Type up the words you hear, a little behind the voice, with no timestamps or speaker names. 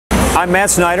I'm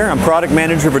Matt Snyder. I'm product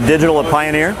manager for digital at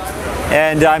Pioneer,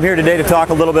 and I'm here today to talk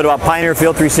a little bit about Pioneer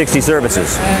Field 360 services.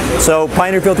 So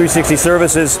Pioneer Field 360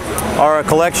 services are a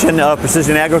collection of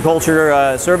precision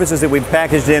agriculture services that we've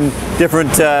packaged in different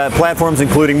platforms,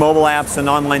 including mobile apps and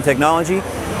online technology.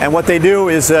 And what they do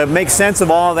is make sense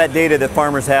of all that data that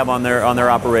farmers have on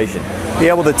their operation. Be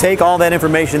able to take all that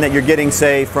information that you're getting,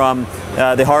 say, from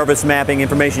the harvest mapping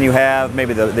information you have,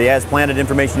 maybe the as planted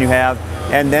information you have,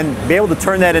 and then be able to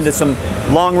turn that into some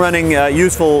long-running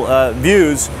useful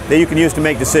views that you can use to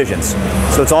make decisions.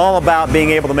 So it's all about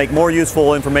being able to make more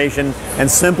useful information and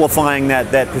simplifying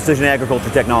that precision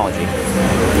agriculture technology.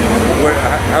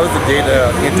 How is the data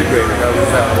integrated? How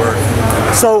does that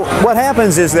work? So what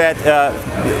happens is that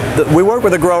we work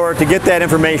with a grower to get that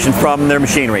information from their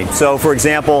machinery. So for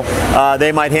example,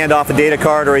 they might hand off a data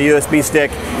card or a USB stick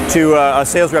to a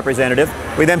sales representative.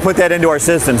 We then put that into our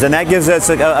systems, and that gives us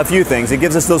a few things. It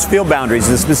gives us those field boundaries,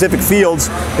 the specific fields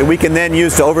that we can then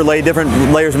use to overlay different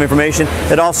layers of information.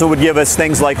 It also would give us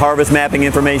things like harvest mapping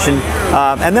information,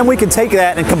 and then we can take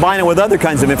that and combine it with other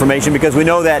kinds of information because we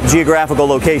know that geographical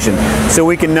location. So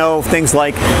we can know things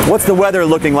like, what's the weather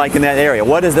looking like in that area?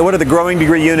 What are the growing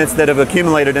degree units that have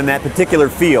accumulated in that particular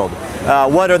field?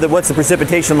 What's the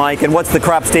precipitation like, and what's the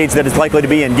crop stage that it's likely to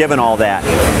be in given all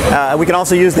that? We can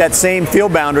also use that same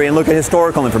field boundary and look at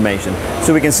historical information.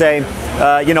 So we can say,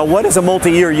 what does a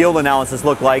multi-year yield analysis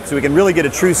look like, so we can really get a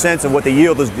true sense of what the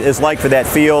yield is like for that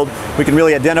field. We can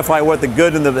really identify what the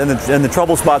good and the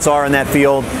trouble spots are in that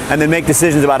field, and then make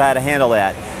decisions about how to handle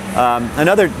that.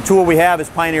 Another tool we have is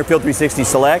Pioneer Field 360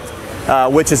 Select,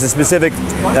 which is a specific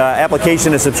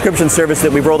application, a subscription service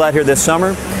that we've rolled out here this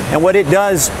summer. And what it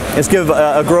does is give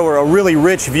a grower a really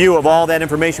rich view of all that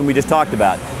information we just talked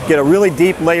about. Get a really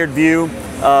deep layered view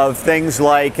of things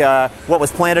like what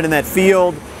was planted in that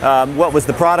field, what was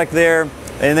the product there,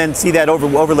 and then see that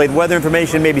overlaid weather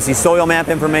information, maybe see soil map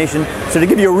information. So to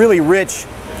give you a really rich,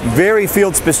 very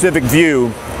field specific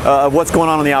view of what's going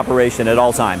on in the operation at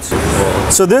all times.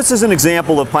 So this is an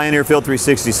example of Pioneer Field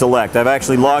 360 Select. I've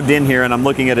actually logged in here and I'm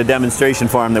looking at a demonstration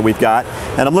farm that we've got,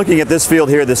 and I'm looking at this field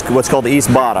here, what's called the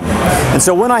East Bottom. And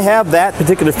so when I have that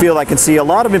particular field, I can see a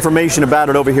lot of information about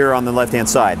it over here on the left hand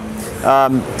side.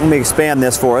 Let me expand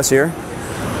this for us here.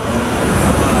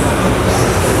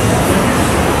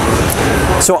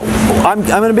 So I'm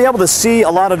going to be able to see a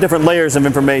lot of different layers of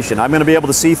information. I'm going to be able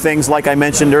to see things like I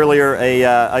mentioned earlier,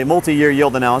 a multi-year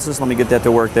yield analysis. Let me get that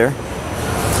to work there.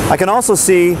 I can also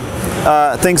see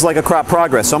things like a crop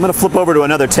progress. So I'm going to flip over to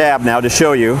another tab now to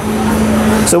show you.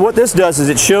 So what this does is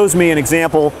it shows me an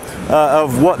example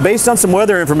of what, based on some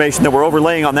weather information that we're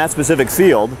overlaying on that specific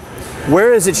field,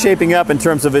 where is it shaping up in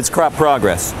terms of its crop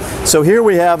progress. So here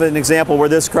we have an example where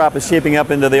this crop is shaping up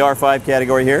into the R5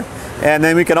 category here. And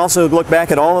then we can also look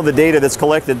back at all of the data that's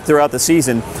collected throughout the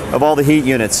season of all the heat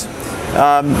units.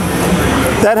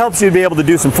 That helps you to be able to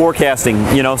do some forecasting.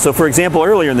 So for example,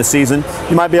 earlier in the season,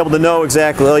 you might be able to know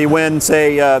exactly when,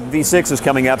 say, V6 is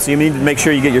coming up, so you need to make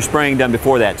sure you get your spraying done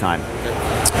before that time.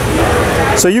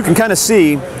 So you can kind of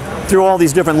see through all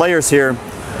these different layers here,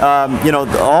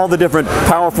 all the different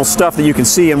powerful stuff that you can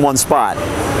see in one spot.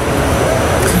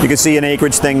 You can see an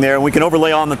acreage thing there, and we can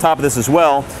overlay on the top of this as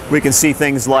well. We can see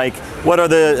things like what are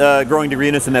the growing degree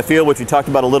units in that field, which we talked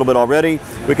about a little bit already.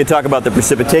 We can talk about the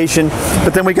precipitation,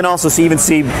 but then we can also even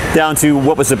see down to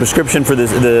what was the prescription for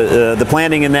the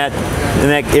planting in that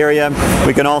area.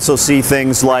 We can also see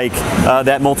things like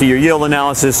that multi-year yield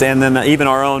analysis, and then even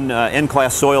our own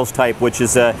N-class soils type, which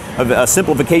is a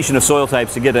simplification of soil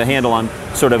types to get a handle on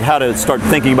sort of how to start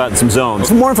thinking about some zones.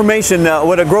 For more information,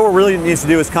 what a grower really needs to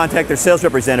do is contact their sales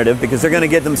representative, because they're going to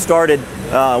get them started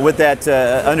with that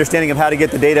understanding of how to get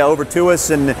the data over to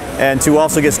us, and to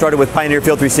also get started with Pioneer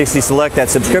Field 360 Select, that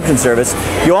subscription service.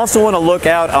 You also want to look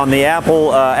out on the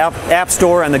Apple App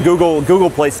Store and the Google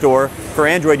Play Store for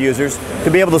Android users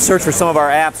to be able to search for some of our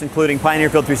apps, including Pioneer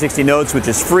Field 360 Notes, which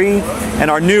is free,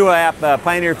 and our new app,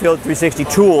 Pioneer Field 360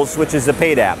 Tools, which is a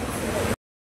paid app.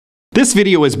 This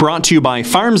video is brought to you by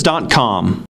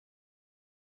Farms.com.